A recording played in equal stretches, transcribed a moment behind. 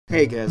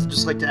Hey guys, I'd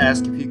just like to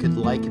ask if you could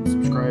like and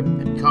subscribe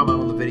and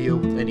comment on the video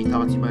with any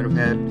thoughts you might have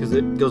had, because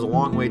it goes a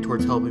long way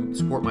towards helping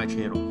support my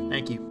channel.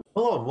 Thank you.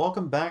 Hello and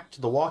welcome back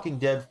to The Walking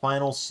Dead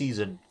final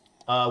season.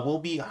 We'll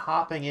be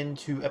hopping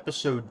into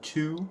episode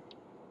 2,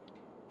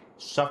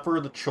 Suffer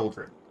the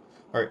Children.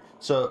 Alright,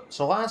 so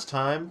last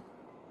time,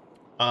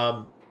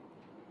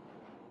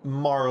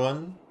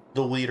 Marlon,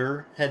 the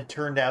leader, had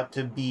turned out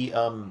to be,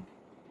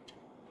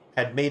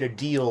 had made a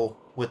deal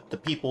with the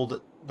people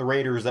that the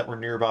raiders that were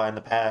nearby in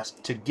the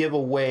past to give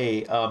away,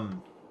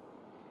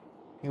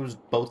 it was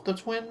both the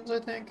twins, I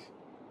think?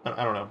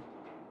 I don't know.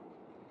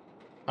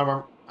 I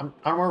don't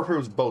remember if it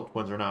was both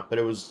twins or not, but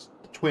it was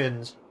the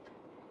twins.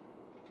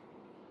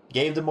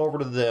 Gave them over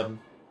to them,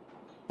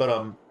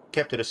 but,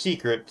 kept it a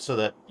secret so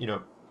that,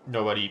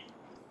 nobody,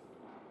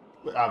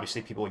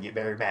 obviously people would get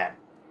very mad.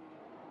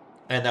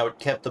 And that would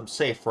kept them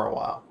safe for a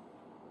while.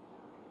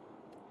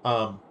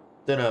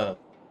 Then,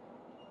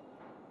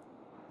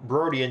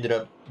 Brody ended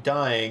up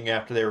dying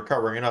after they were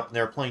covering it up, and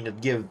they were planning to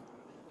give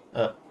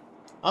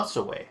us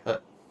away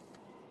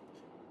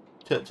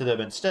to them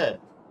instead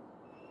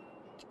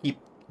to keep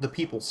the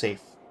people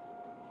safe.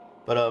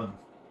 But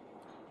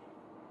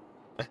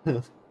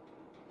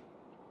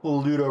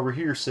little dude over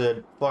here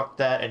said "fuck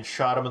that" and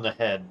shot him in the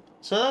head.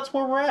 So that's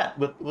where we're at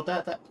with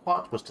that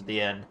plot twist at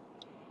the end.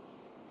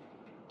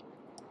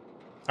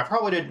 I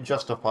probably didn't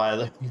justify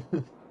the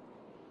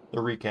the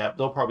recap.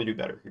 They'll probably do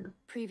better here.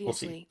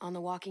 Previously on The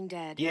Walking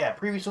Dead. Yeah,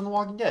 previously on The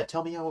Walking Dead.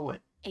 Tell me how it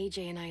went.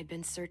 AJ and I had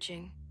been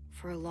searching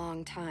for a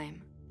long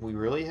time. We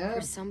really have?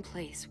 For some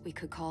place we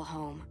could call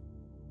home.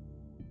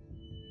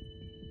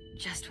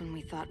 Just when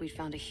we thought we'd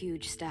found a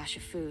huge stash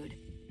of food,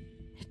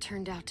 it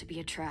turned out to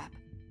be a trap.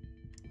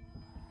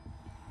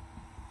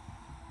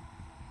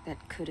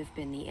 That could have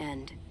been the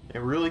end. It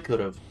really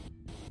could have.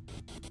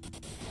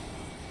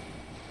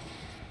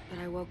 But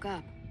I woke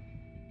up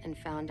and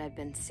found I'd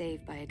been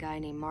saved by a guy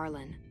named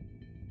Marlon.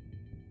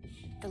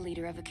 The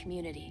leader of a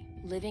community,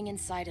 living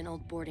inside an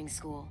old boarding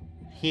school.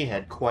 He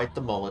had quite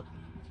the mullet.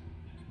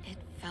 It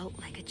felt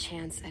like a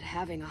chance at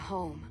having a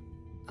home.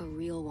 A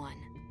real one.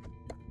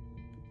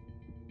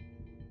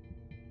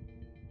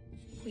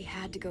 We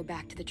had to go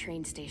back to the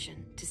train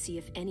station to see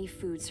if any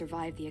food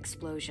survived the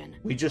explosion.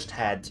 We just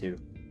had to.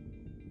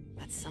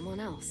 But someone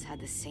else had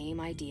the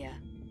same idea.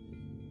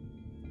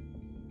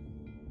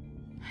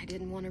 I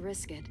didn't want to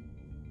risk it.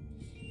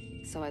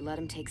 So I let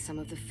him take some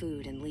of the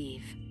food and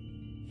leave.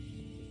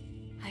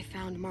 I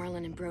found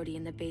Marlon and Brody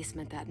in the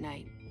basement that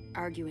night,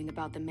 arguing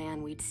about the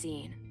man we'd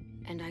seen,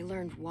 and I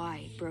learned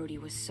why Brody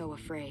was so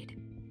afraid.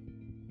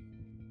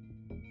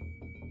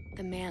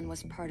 The man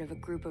was part of a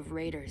group of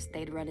raiders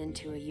they'd run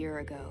into a year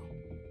ago.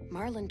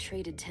 Marlon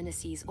traded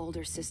Tennessee's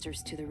older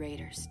sisters to the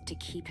raiders to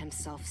keep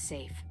himself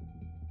safe.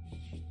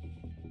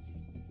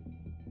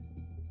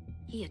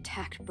 He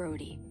attacked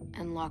Brody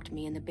and locked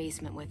me in the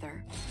basement with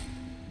her.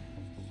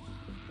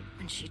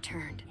 When she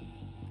turned,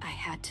 I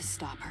had to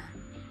stop her.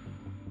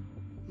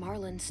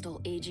 Marlon stole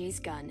AJ's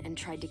gun and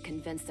tried to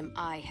convince them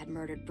I had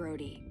murdered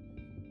Brody.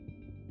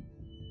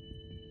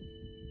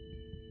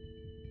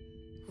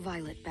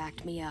 Violet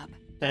backed me up.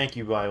 Thank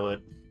you,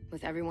 Violet.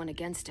 With everyone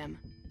against him,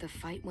 the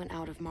fight went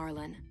out of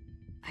Marlon.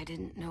 I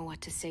didn't know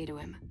what to say to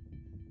him.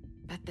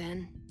 But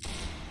then...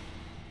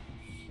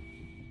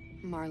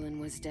 Marlon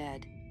was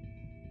dead.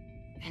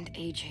 And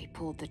AJ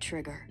pulled the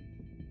trigger.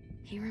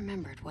 He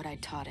remembered what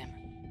I'd taught him.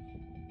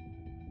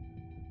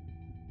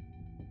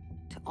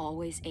 To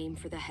always aim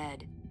for the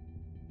head.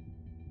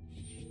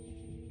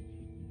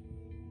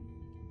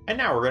 And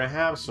now we're going to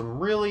have some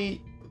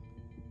really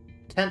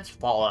tense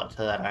fallout to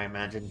that, I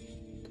imagine.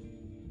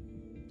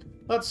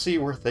 Let's see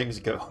where things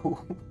go.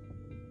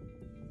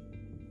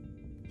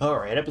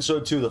 Alright,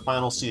 episode 2 of the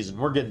final season.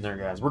 We're getting there,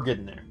 guys. We're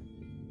getting there.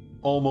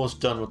 Almost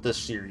done with this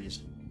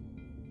series.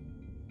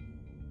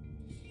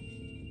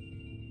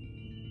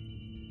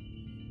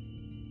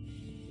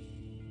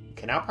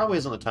 Okay, now probably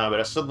isn't the time, but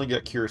I suddenly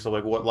get curious of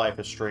like what Life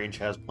is Strange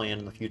has planned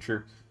in the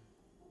future.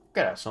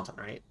 Gotta have something,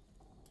 right?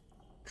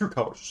 True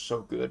Colors are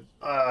so good.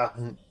 I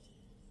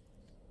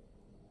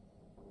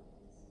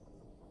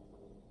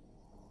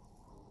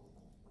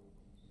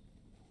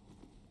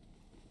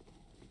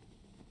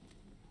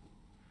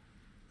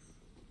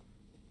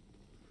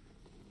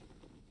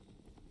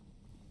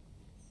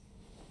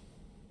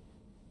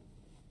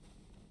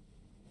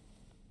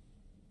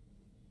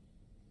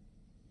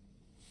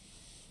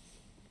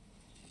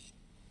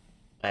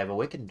have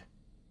awakened.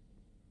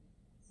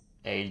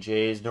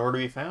 AJ's nowhere to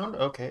be found?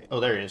 Okay.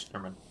 Oh, there he is.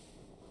 Never mind.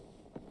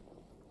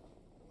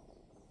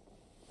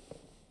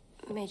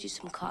 Made you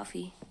some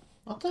coffee.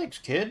 Oh, thanks,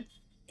 kid.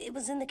 It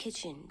was in the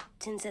kitchen.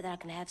 Tin said that I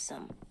can have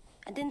some.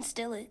 I didn't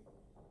steal it.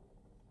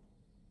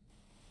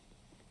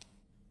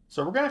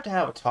 So we're gonna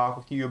have a talk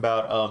with you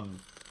about,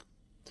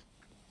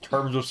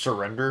 terms of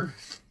surrender.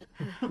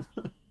 Kind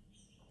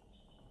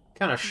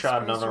of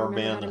shot another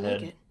man in the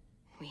head.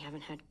 We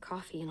haven't had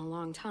coffee in a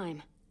long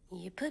time.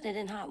 You put it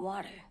in hot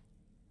water.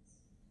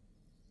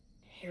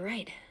 You're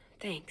right.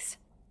 Thanks.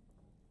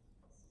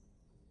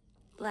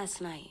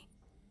 Last night,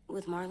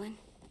 with Marlon,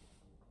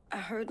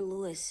 heard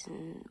Lewis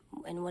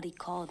and what he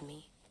called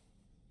me.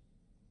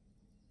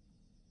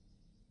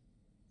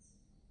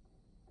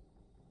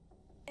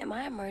 Am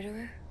I a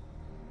murderer?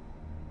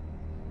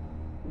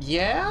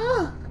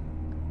 Yeah?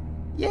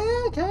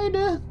 Yeah,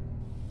 kinda.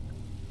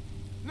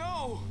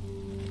 No!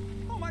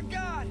 Oh my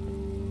god!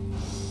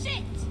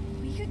 Shit!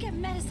 We could get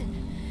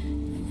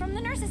medicine from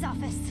the nurse's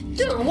office.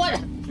 Dude, what?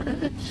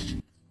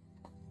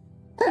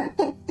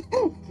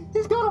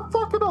 He's got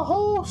a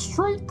hole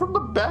straight from the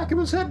back of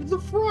his head to the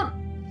front.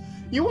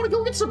 You want to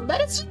go get some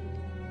medicine?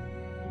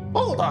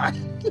 Hold on.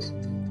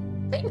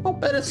 Ain't no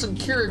medicine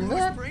curing Blew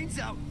his that. brains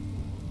out.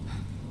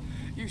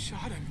 You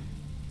shot him.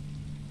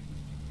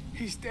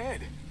 He's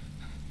dead.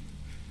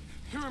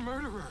 You're a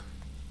murderer.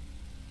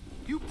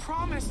 You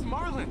promised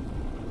Marlon.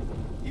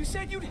 You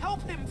said you'd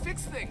help him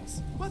fix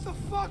things. What the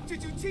fuck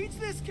did you teach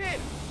this kid?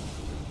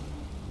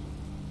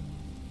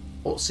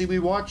 Well, see, we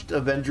watched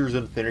Avengers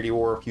Infinity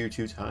War a few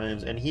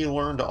times, and he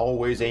learned to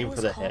always aim for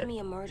the Lewis called head. me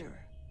a murderer.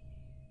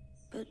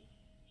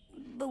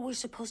 But we're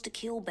supposed to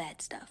kill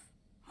bad stuff.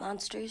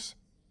 Monsters.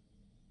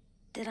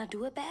 Did I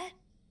do it bad?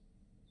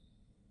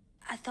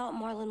 I thought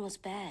Marlon was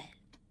bad.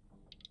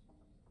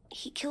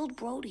 He killed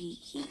Brody.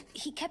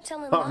 He kept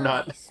telling lies. I'm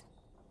not.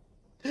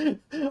 I'm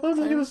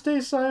not gonna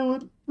stay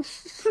silent.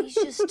 Please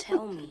just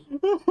tell me.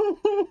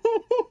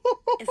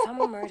 If I'm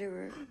a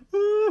murderer,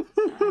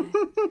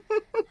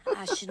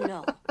 I should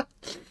know,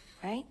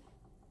 right?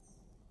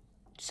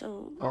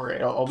 So. All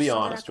right, I'll be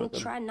honest that I with can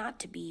him. try not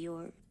to be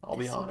your. I'll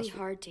be This will be honest.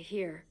 hard to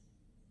hear.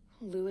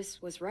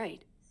 Lewis was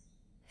right.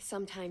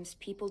 Sometimes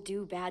people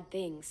do bad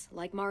things,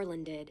 like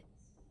Marlon did.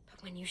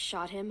 But when you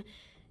shot him,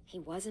 he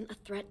wasn't a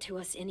threat to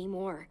us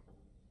anymore.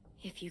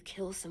 If you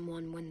kill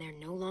someone when they're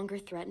no longer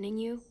threatening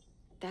you,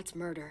 that's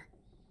murder.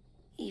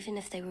 Even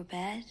if they were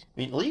bad? I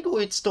mean,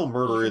 legally, it's still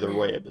murder Even either then,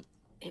 way, but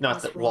it not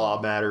was that wrong.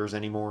 law matters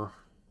anymore.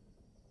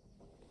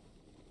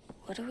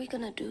 What are we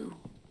gonna do?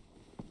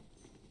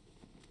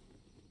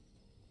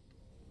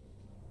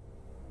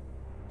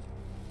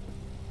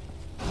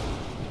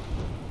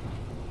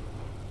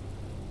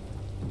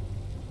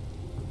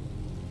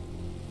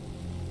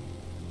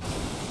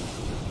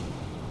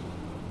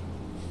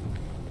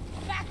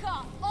 Back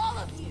off, all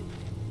of you!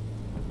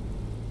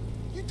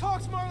 You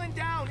talked Marlon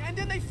down, and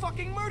then they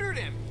fucking murdered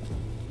him.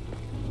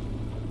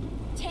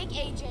 Take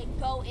AJ,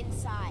 go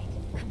inside.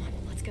 Come on,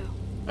 let's go.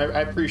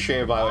 I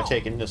appreciate Violet Oh,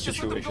 taking this just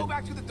let them go situation.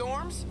 back to the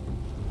dorms?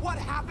 What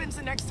happens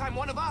the next time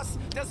one of us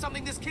does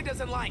something this kid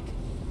doesn't like?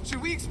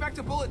 Should we expect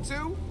a bullet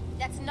too?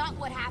 That's not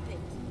what happened.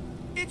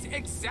 It's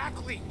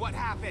exactly what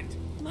happened.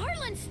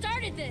 Marlon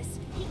started this.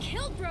 He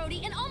killed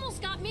Brody and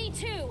almost got me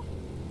too.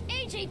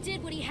 AJ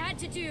did what he had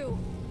to do.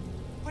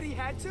 But he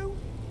had to?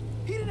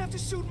 He didn't have to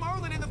shoot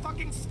Marlon in the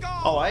fucking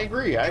skull. Oh, I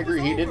agree. I It was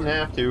agree. He didn't over.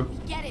 have to.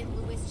 Get it,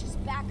 Lewis.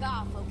 Just back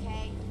off,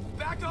 okay?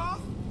 Back off?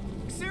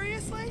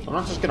 Seriously? I'm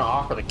not just gonna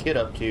offer the kid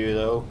up to you,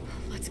 though.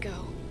 Let's go.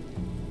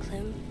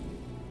 Clem?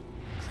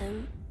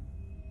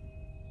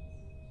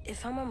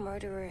 If I'm a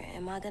murderer,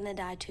 am I gonna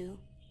die too?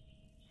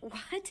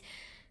 What?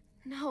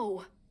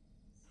 No.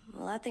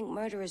 Well, I think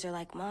murderers are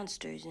like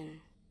monsters, and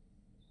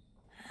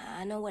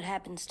I know what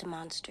happens to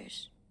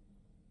monsters.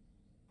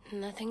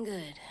 Nothing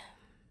good.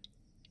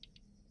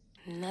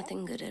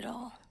 Nothing good at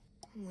all.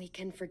 We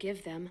can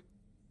forgive them.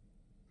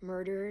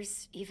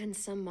 Murderers, even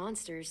some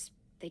monsters,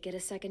 they get a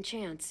second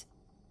chance.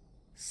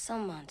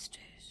 Some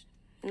monsters,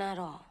 not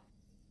all.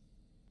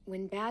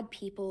 When bad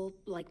people,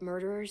 like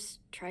murderers,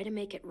 try to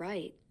make it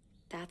right,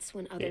 that's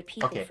when other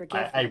people Okay,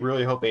 forgive I them.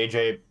 really hope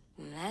AJ...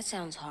 That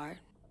sounds hard.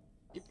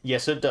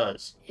 Yes, it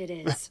does. It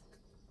is.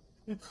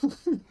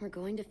 We're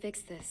going to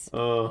fix this.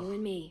 Uh. You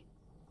and me.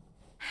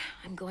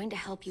 I'm going to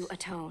help you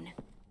atone.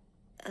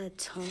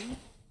 Atone?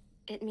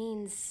 It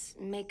means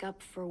make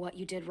up for what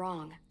you did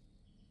wrong.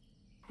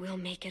 We'll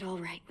make it all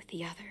right with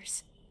the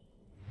others.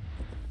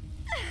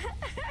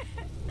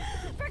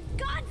 For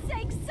God's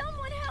sake,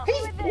 someone help me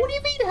with this! What do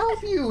you mean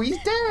help you? He's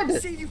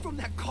dead! Saved you from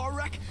that car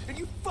wreck, and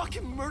you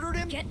fucking murdered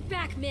him? Get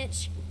back,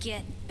 Mitch!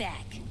 Get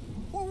back.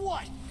 Or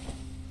what?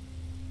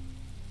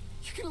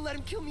 You gonna let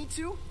him kill me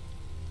too?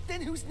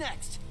 Then who's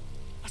next?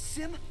 A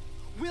Sim?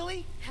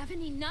 Willie?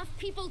 Haven't enough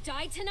people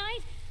died tonight?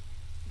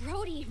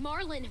 Brody,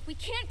 Marlon, we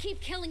can't keep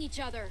killing each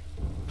other.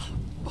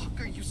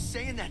 Fuck are you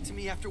saying that to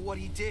me after what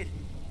he did?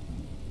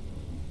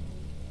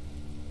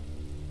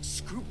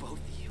 Screw both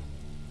of you.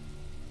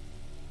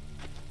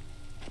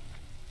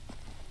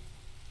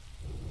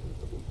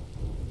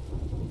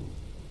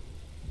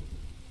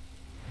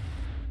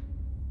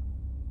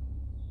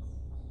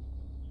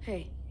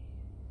 Hey,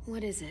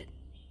 what is it?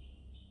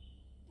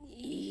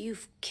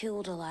 You've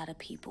killed a lot of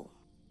people.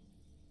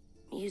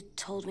 You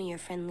told me your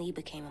friend Lee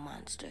became a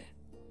monster.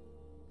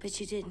 But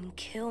you didn't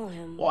kill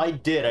him. Well, I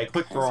did. I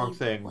clicked the because wrong he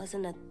thing.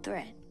 Wasn't a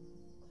threat.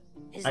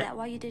 Is that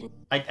why you didn't?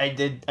 I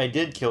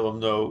did kill him,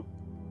 though.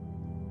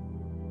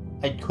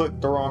 I clicked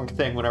the wrong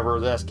thing whenever I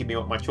was asking me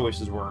what my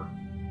choices were.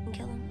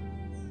 Kill him?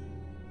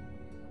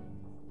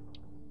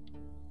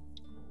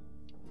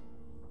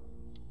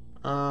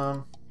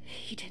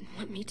 He didn't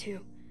want me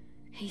to.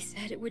 He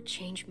said it would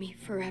change me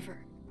forever.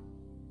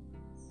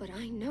 but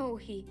I know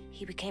he...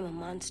 He became a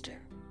monster.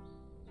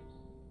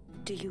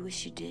 Do you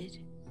wish you did?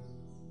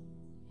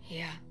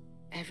 Yeah,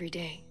 every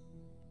day.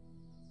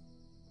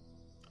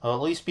 I'll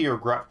at least be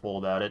regretful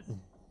about it.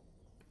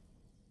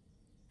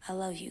 I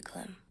love you,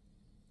 Clem.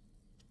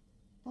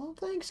 Oh,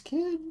 thanks,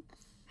 kid.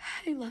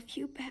 I love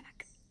you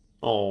back.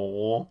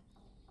 Oh.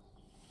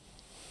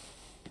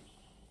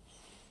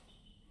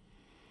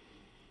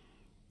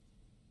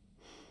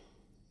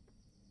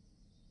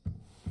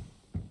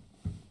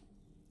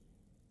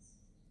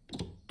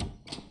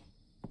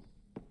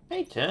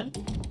 Hey, Ten.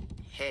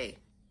 Hey.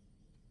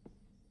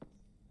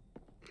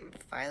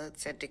 Violet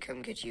said to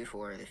come get you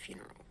for the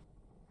funeral.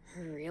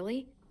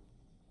 Really?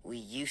 We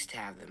used to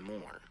have them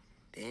more.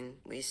 Then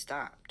we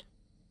stopped.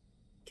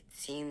 It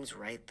seems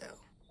right, though.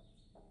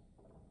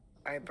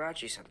 I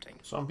brought you something.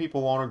 Some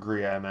people won't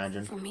agree, I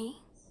imagine. For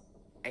me?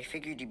 I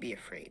figured you'd be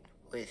afraid,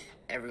 with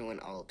everyone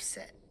all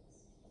upset.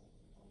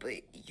 But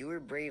you were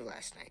brave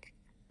last night.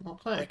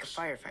 Well, Like a thanks.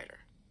 firefighter.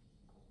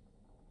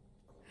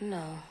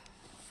 No.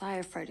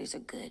 Firefighters are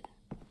good.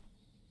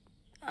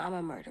 I'm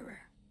a murderer.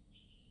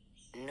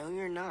 No,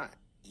 you're not.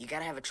 You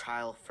gotta have a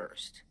trial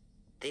first.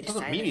 They Doesn't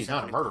decide mean that he's stuff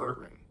not a in murderer.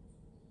 courtroom.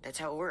 That's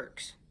how it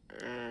works.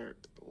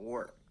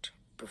 Worked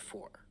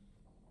before.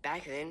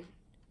 Back then,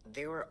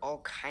 there were all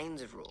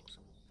kinds of rules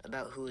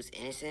about who was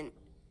innocent,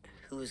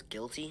 who was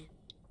guilty.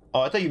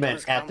 Oh, I thought you It meant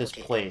was at this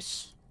complicated.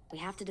 place. We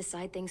have to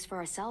decide things for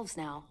ourselves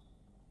now.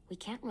 We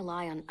can't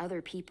rely on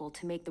other people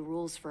to make the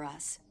rules for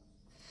us.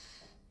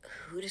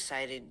 Who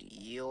decided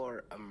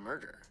you're a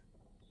murderer?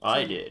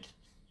 I did.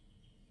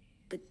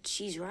 But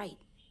she's right.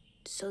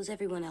 So's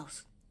everyone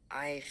else.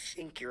 I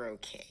think you're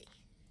okay.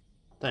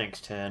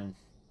 Thanks, Ten.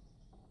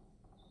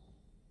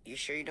 You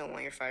sure you don't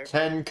want your fire?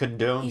 10 You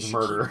condones should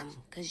murder. keep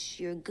him, 'cause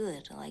you're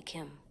good like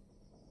him.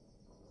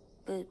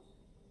 But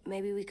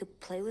maybe we could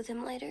play with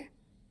him later?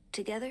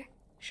 Together?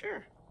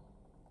 Sure.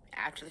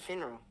 After the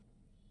funeral.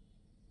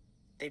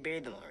 They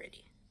buried them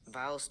already.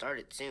 Vile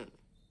started soon.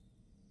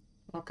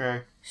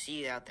 Okay.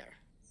 See you out there.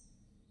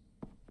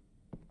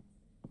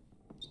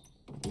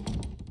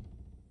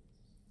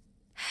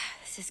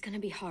 This is gonna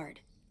be hard.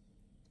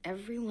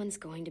 Everyone's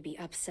going to be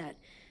upset.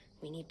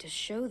 We need to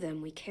show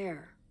them we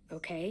care,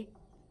 okay?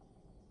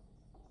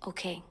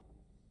 Okay.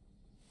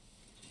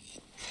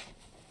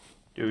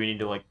 Do we need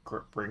to, like,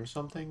 bring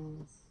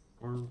something?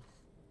 Or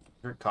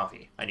drink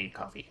coffee? I need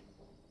coffee.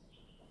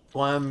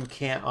 Clem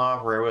can't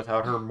operate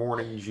without her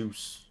morning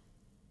juice.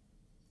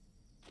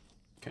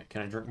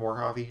 Can I drink more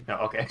coffee? No,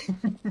 okay.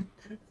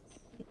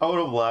 I would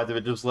have laughed if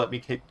it just let me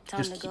Time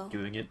just to keep go.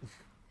 doing it.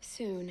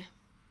 Soon.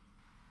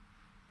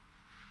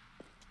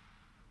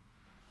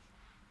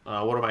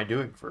 What am I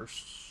doing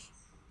first?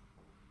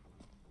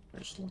 Can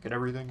I just look at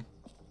everything?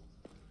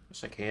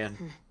 Yes, I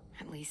can.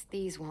 At least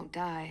these won't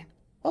die.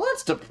 Well,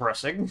 that's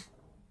depressing.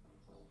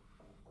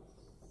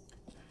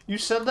 You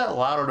said that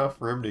loud enough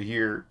for him to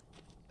hear.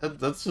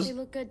 That's just... They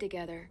look good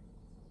together.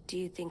 Do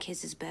you think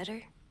his is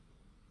better?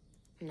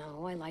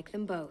 No, I like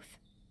them both.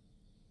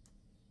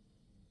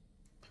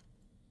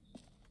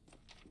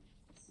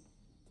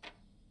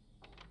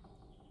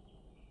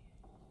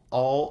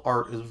 All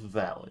art is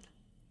valid.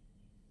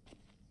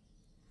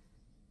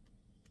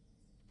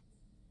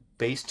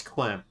 Based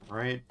Clem,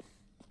 right?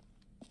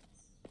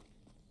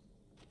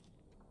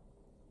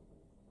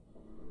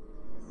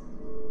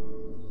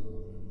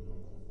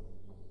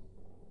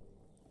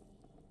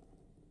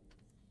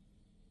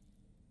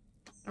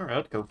 Alright,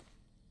 let's go.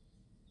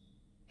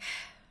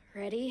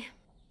 Ready?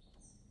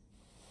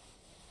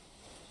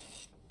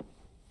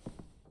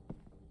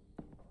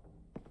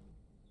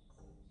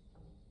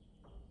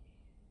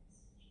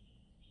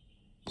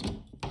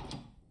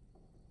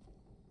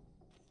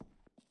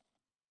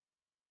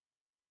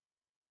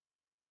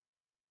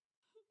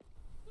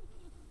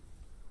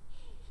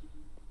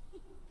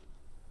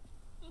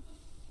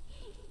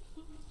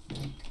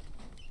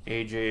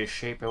 AJ is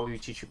shape what you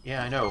teach him.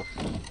 Yeah, I know.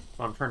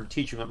 I'm trying to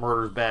teach him that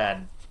murder is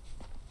bad.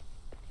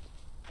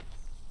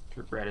 To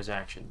regret his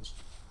actions.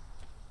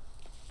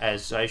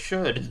 As I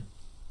should.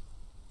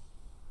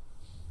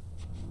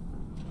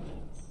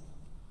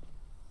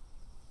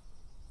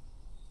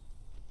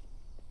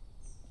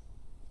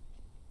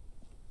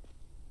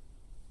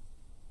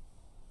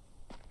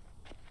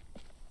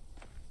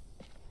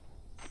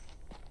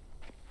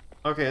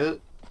 Okay,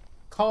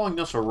 calling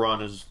this a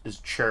run is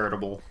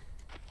charitable.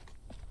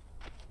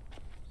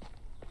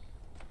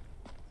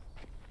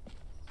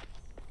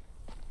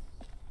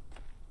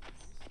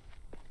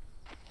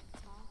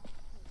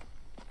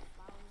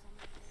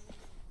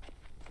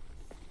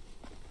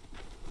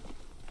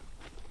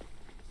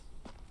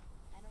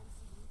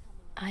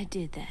 I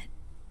did that.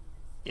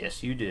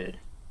 Yes, you did.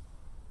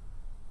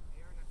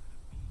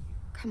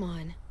 Come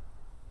on.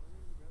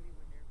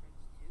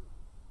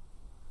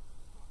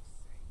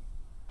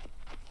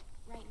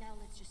 Right now,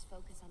 let's just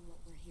focus on what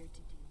we're here to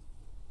do,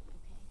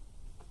 okay?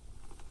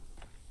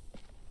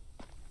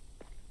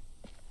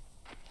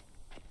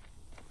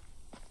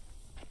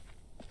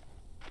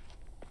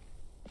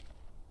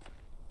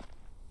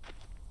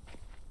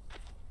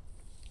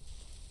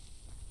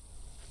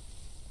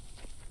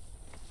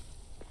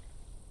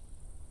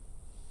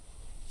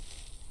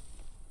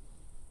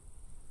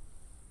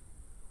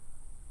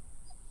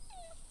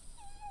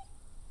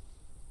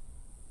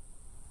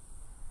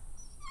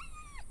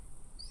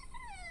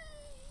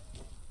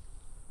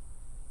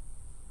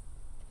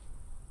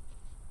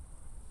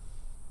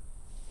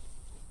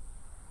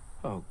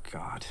 Oh,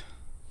 God.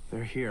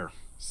 They're here.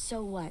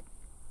 So what?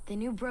 They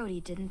knew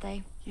Brody, didn't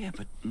they? Yeah,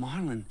 but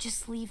Marlon...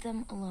 Just leave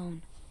them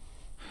alone.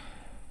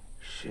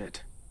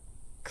 Shit.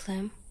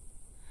 Clem?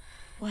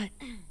 What?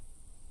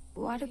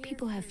 Why do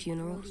people have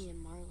funerals? Brody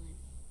and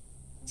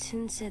Marlon.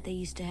 Tin said they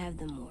used to have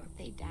them more.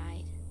 They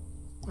died.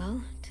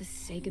 Well, to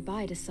say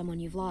goodbye to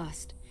someone you've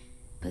lost.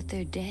 But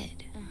they're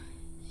dead.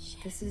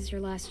 This is your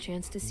last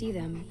chance to see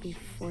them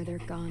before they're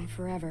gone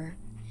forever.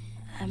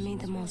 I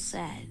made them all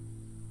sad.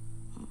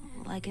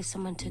 Like if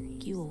someone took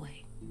you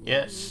away.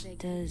 Yes.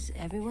 Does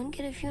everyone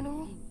get a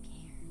funeral?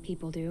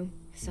 People do.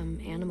 Some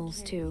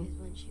animals, too.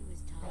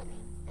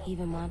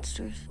 Even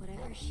monsters?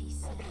 Whatever she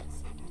says.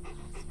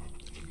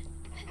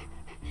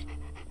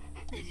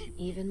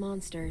 Even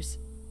monsters.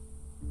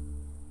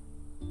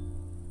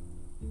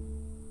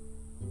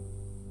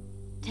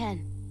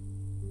 10.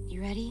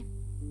 You ready?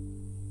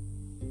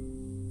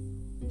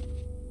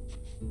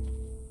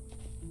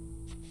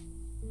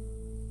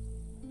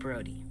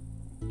 Brody,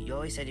 you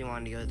always said you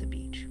wanted to go to the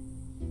beach.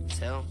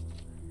 So,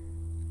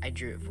 I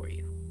drew it for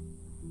you.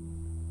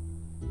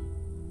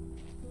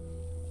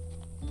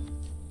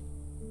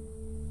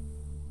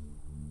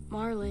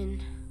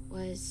 Marlon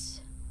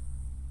was...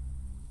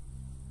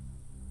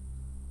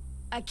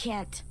 I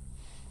can't.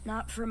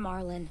 Not for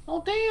Marlon.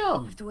 Oh,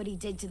 damn. After what he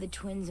did to the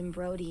twins and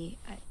Brody,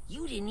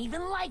 You didn't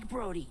even like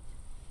Brody.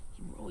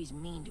 You were always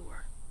mean to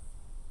her.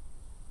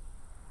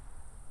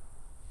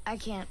 I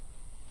can't.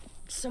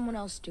 Someone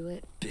else do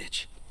it.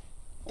 Bitch.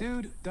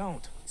 Dude,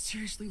 don't.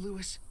 Seriously,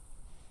 Lewis?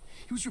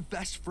 He was your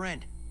best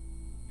friend.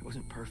 He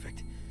wasn't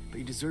perfect, but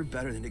he deserved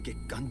better than to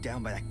get gunned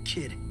down by that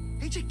kid.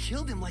 AJ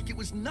killed him like it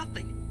was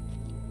nothing.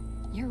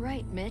 You're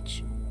right,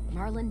 Mitch.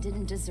 Marlon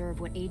didn't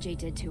deserve what AJ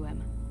did to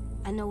him.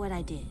 I know what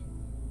I did.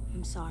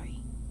 I'm sorry.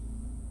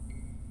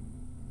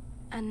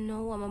 I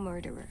know I'm a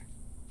murderer.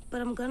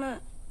 But I'm gonna,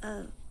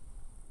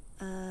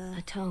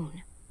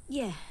 Atone.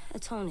 yeah,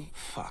 atone it.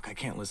 Fuck, I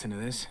can't listen to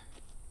this.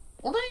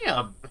 Well,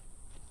 damn.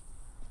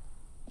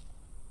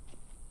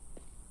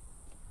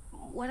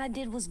 What I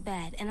did was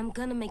bad, and I'm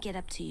gonna make it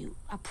up to you.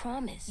 I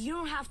promise. You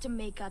don't have to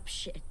make up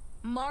shit.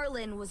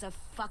 Marlon was a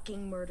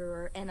fucking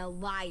murderer and a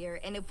liar,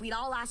 and if we'd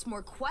all asked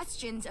more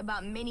questions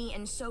about Minnie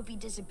and Sophie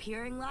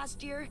disappearing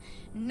last year,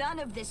 none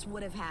of this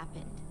would have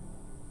happened.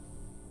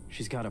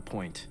 She's got a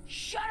point.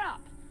 Shut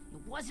up!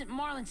 It wasn't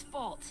Marlon's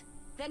fault.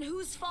 Then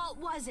whose fault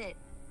was it?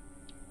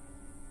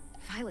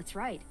 Violet's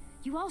right.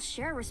 You all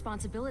share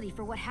responsibility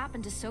for what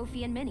happened to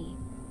Sophie and Minnie.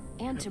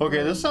 And to Okay,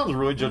 Brody. this sounds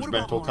really What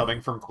about judgmental Marlon?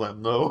 coming from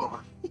Clem, though.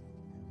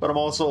 But I'm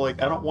also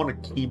like, I don't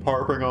want to keep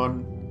harping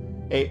on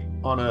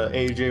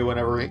AJ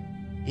whenever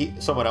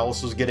someone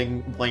else is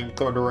getting blamed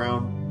thrown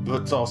around.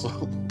 But it's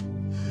also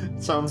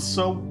it sounds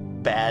so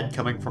bad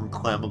coming from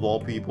Clem of all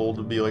people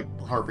to be like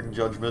harping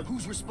judgment.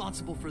 Who's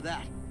responsible for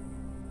that?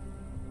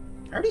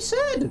 I already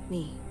said.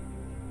 Me.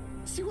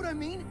 See what I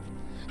mean?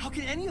 How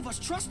can any of us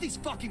trust these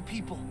fucking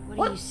people? What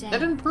What? are you saying?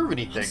 That didn't prove I'm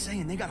anything.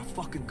 saying they gotta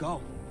fucking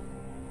go.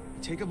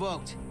 Take a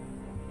vote.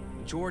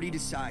 Majority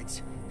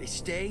decides. They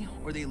stay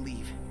or they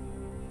leave.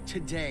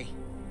 Today.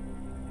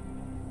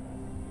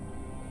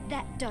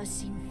 That does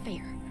seem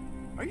fair.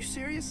 Are you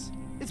serious?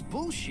 It's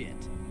bullshit.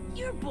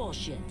 You're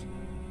bullshit.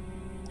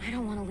 I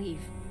don't want to leave.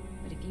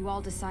 But if you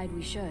all decide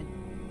we should,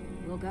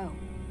 we'll go.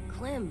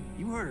 Clem.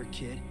 You heard her,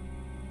 kid.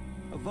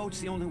 A vote's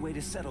the only way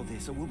to settle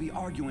this, or we'll be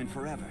arguing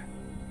forever.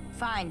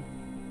 Fine.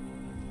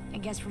 I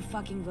guess we're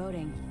fucking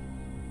voting.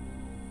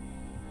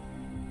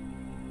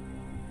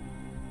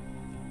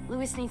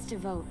 Lewis needs to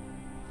vote.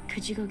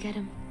 Could you go get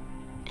him?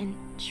 And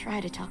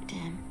try to talk to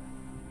him.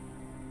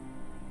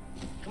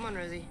 Come on,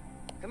 Rosie.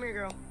 Come here,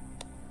 girl.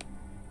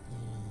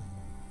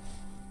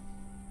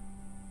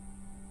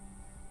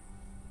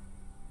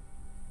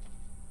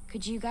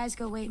 Could you guys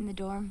go wait in the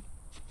dorm?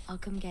 I'll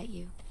come get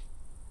you.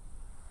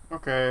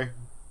 Okay.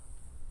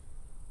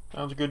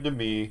 Sounds good to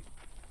me.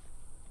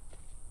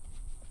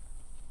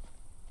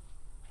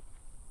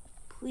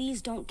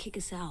 Please don't kick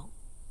us out.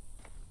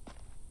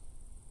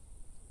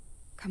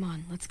 Come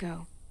on, let's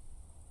go.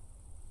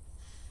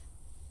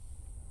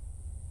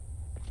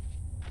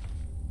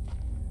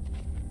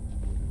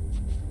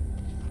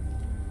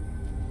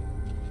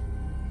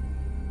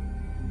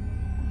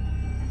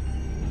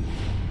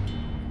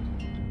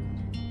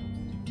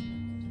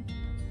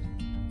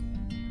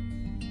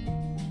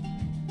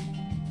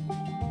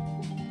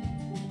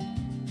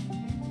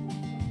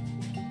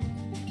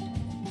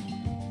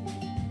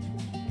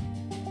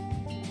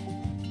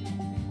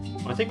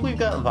 I think we've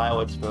got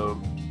Violet's vote.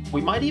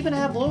 We might even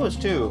have Lewis,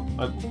 too.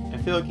 I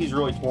feel like he's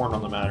really torn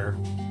on the matter.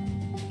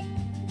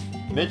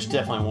 Mitch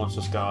definitely wants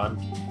us gone.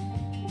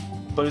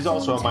 But he's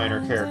also a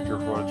minor character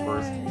for what it's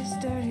worth. This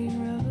dirty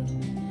road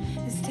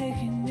is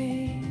taking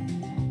me.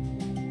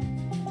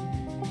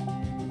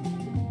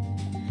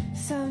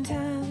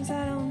 Sometimes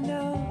I don't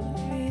know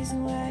the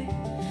reason why,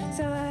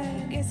 so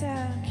I guess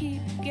I'll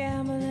keep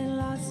gambling,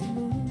 lots of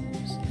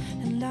moves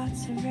and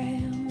lots of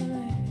rambling.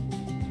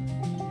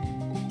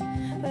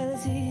 Well,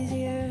 it's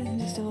easier than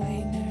just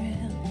waiting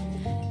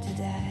around to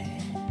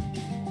die.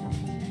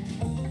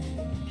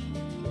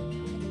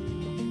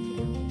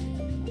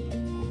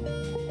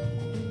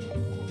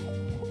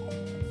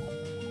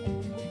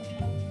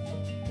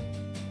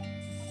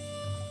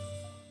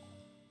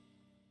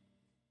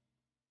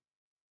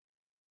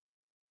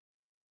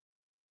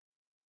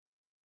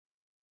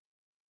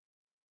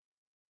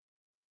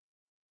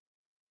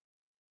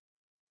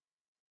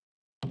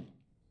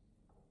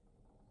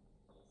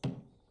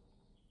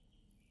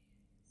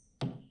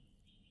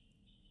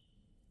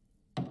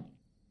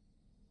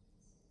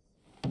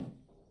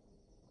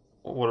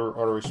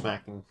 what are we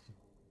smacking?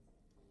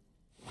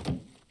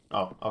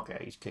 Oh,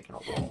 okay, he's kicking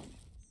a wall.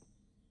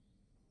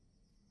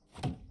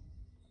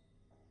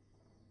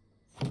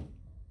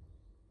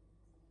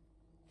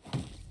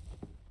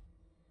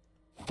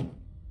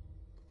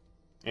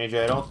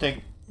 AJ, I don't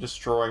think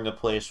destroying the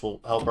place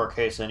will help our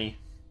case any.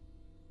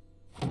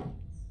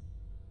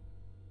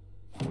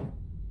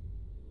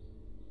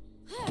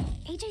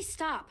 AJ,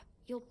 stop.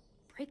 You'll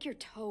break your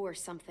toe or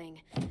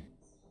something.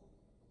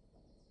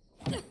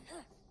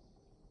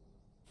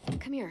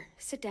 Come here,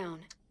 sit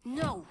down.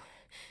 No.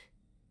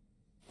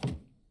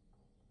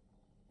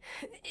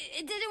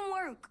 It didn't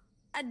work.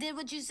 I did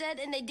what you said,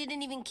 and they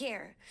didn't even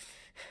care.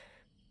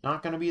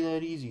 Not gonna be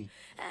that easy.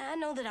 I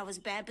know that I was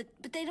bad, but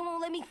they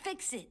don't let me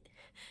fix it.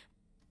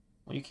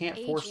 Well, you can't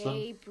force them.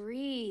 AJ,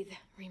 breathe.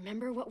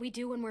 Remember what we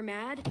do when we're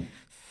mad?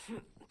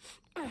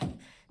 Come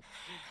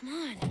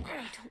on,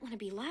 you don't want to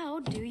be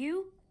loud, do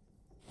you?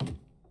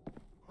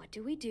 What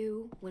do we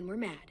do when we're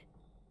mad?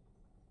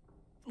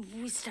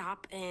 We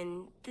stop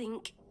and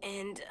think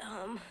and,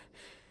 I'm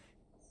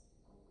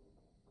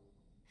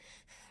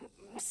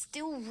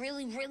still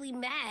really, really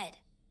mad.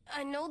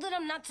 I know that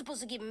I'm not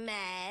supposed to get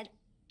mad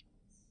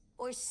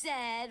or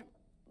sad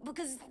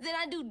because then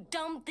I do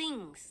dumb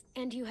things.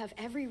 And you have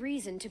every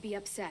reason to be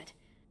upset.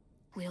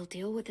 We'll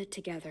deal with it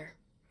together,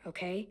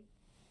 okay?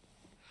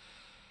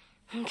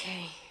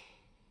 Okay.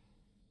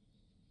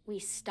 We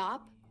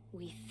stop,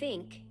 we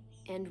think,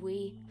 and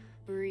we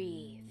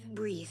breathe.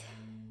 Breathe.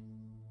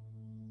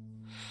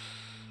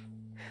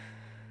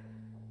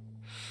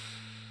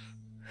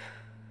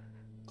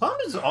 Clem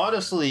is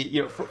honestly,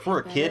 you know, for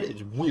a kid,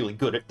 is really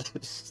good at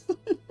this.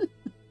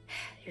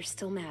 You're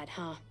still mad,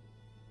 huh?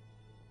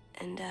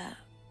 And,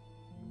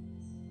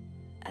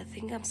 I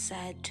think I'm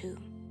sad, too.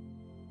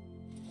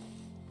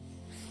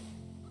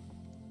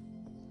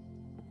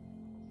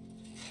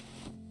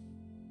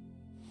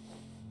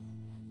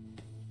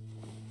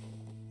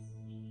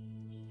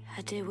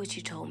 I did what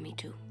you told me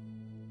to.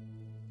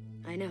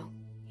 I know.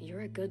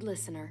 You're a good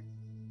listener.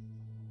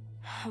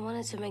 I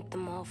wanted to make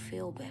them all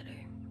feel better.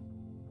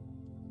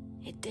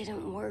 It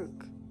didn't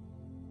work.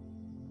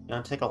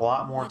 Gonna take a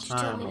lot more Why'd you tell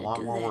time, me a to lot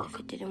do more that work. if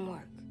it didn't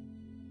work?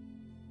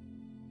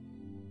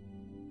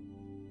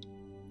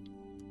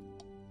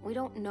 We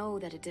don't know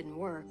that it didn't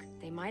work.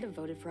 They might have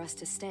voted for us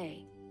to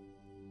stay.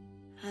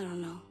 I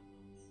don't know.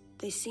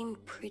 They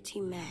seemed pretty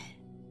mad.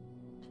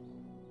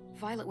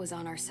 Violet was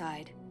on our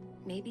side.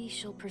 Maybe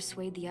she'll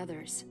persuade the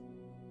others.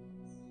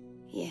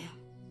 Yeah,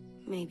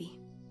 maybe.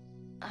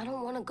 I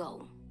don't want to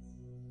go.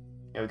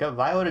 Yeah, we got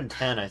Violet and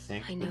 10, I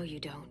think. I know you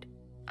don't.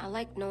 I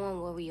like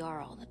knowing where we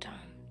are all the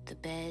time. The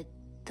bed,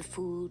 the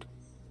food.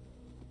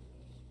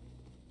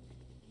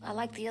 I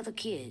like the other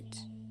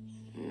kids.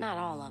 Not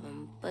all of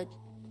them, but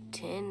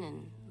 10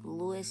 and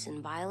Louis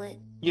and Violet.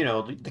 You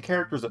know, the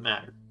characters that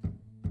matter.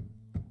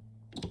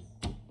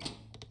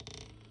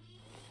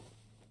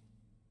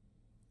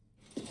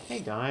 Hey,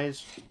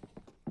 guys.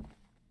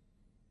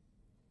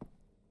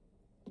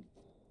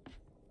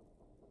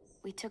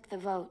 We took the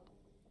vote.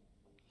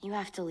 You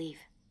have to leave.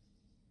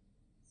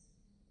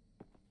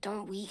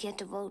 Don't we get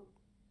to vote?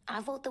 I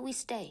vote that we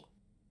stay.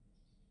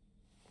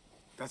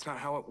 That's not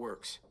how it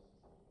works.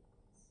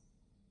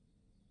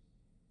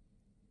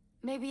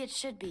 Maybe it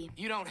should be.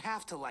 You don't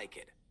have to like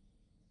it.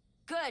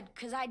 Good,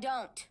 because I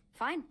don't.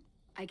 Fine.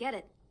 I get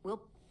it.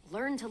 We'll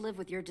learn to live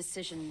with your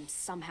decision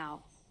somehow.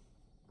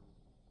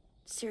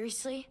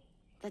 Seriously?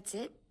 That's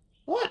it?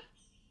 What?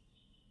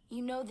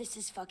 You know this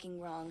is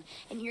fucking wrong,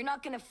 and you're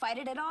not gonna fight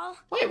it at all?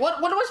 Wait, what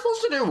am I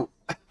supposed to do?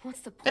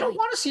 What's the point? They don't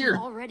want us here.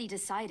 You already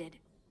decided.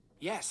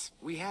 Yes,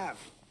 we have.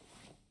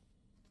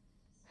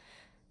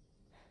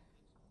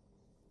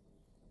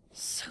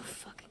 So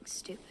fucking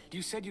stupid.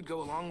 You said you'd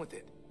go along with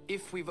it,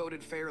 if we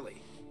voted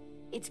fairly.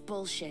 It's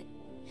bullshit.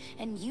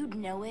 And you'd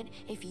know it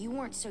if you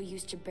weren't so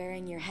used to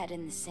burying your head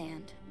in the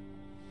sand.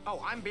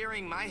 Oh, I'm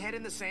burying my head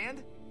in the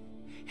sand?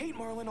 Hate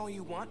Marlin all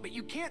you want, but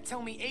you can't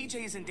tell me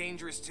AJ isn't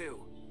dangerous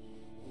too.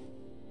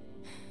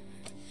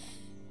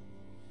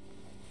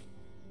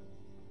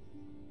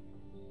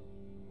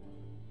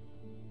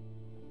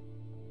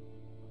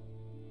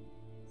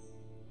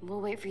 We'll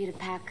wait for you to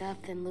pack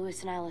up, then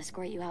Louis and I'll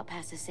escort you out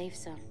past the safe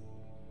zone.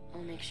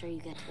 I'll make sure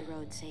you get to the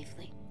road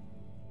safely.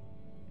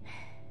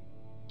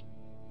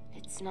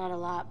 It's not a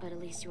lot, but at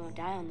least you won't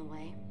die on the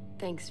way.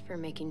 Thanks for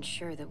making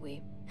sure that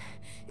we...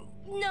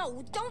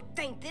 No, don't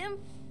thank them!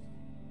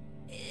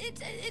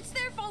 It's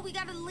their fault we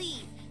gotta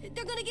leave.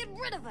 They're gonna get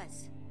rid of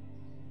us.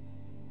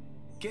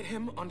 Get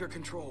him under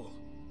control.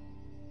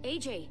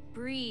 AJ,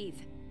 breathe.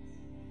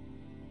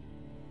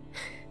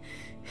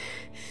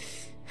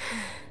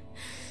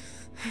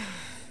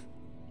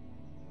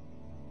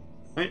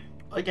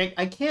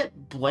 I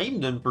can't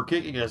blame them for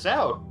kicking us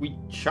out. We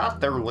shot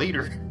their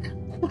leader.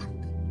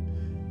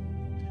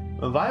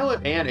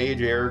 Violet and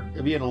AJ are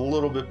being a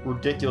little bit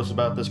ridiculous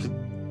about this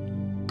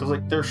because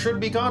like there should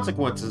be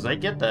consequences. I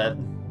get that,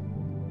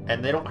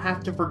 and they don't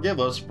have to forgive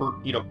us for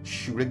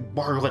shooting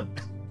Marlin.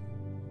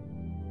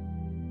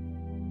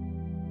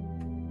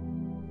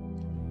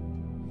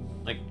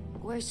 Like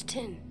Where's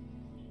Tin?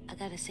 I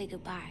gotta say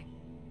goodbye.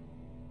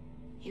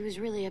 He was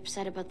really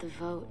upset about the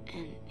vote,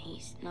 and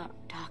he's not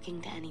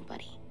talking to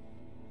anybody.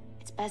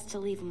 It's best to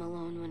leave him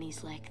alone when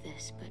he's like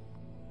this, but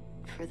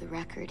for the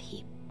record,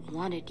 he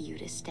wanted you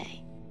to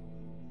stay.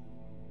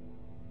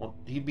 Well,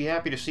 he'd be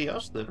happy to see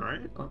us then,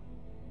 right?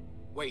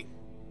 Wait.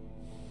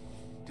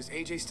 Does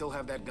AJ still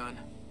have that gun?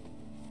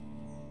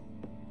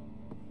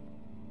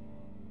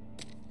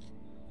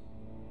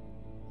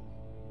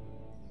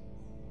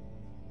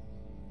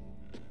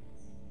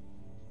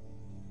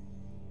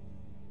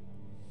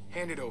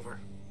 Hand it over.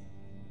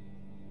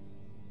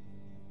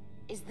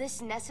 Is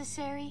this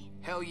necessary?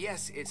 Hell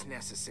yes, it's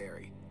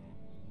necessary.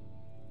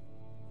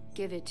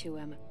 Give it to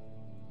him.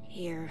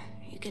 Here,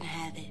 you can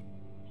have it.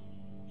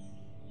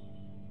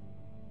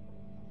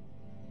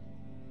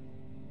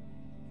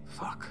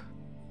 Fuck.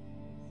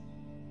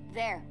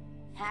 There.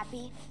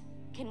 Happy?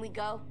 Can we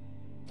go?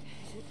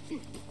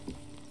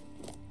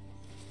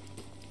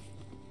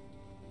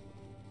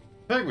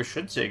 I think we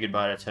should say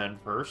goodbye to 10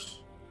 first.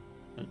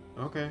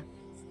 Okay.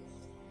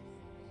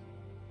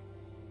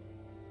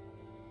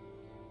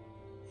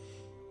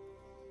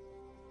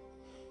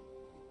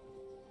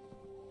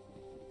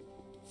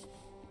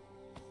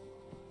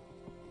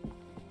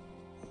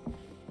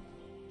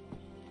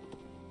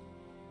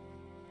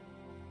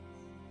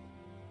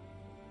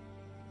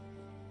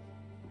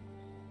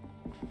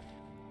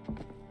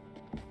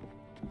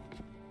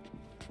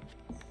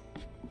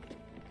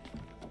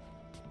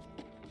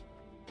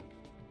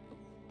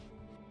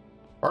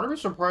 Part of me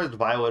surprised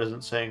Violet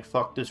isn't saying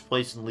fuck this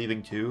place and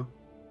leaving too.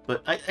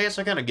 But I guess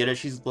I kind of get it.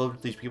 She's lived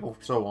with these people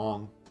for so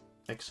long.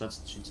 Makes sense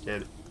that she's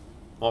dead.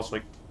 Also,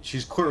 like,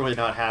 she's clearly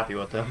not happy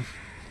with them.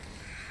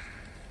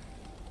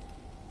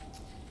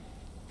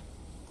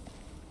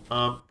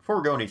 Before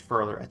we go any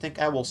further, I think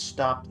I will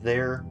stop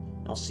there.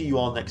 I'll see you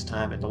all next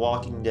time at The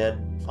Walking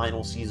Dead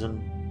Final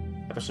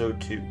Season,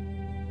 Episode 2.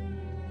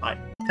 Bye.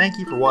 Thank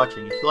you for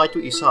watching. If you liked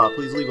what you saw,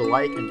 please leave a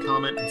like and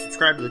comment and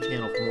subscribe to the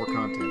channel for more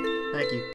content. Thank you.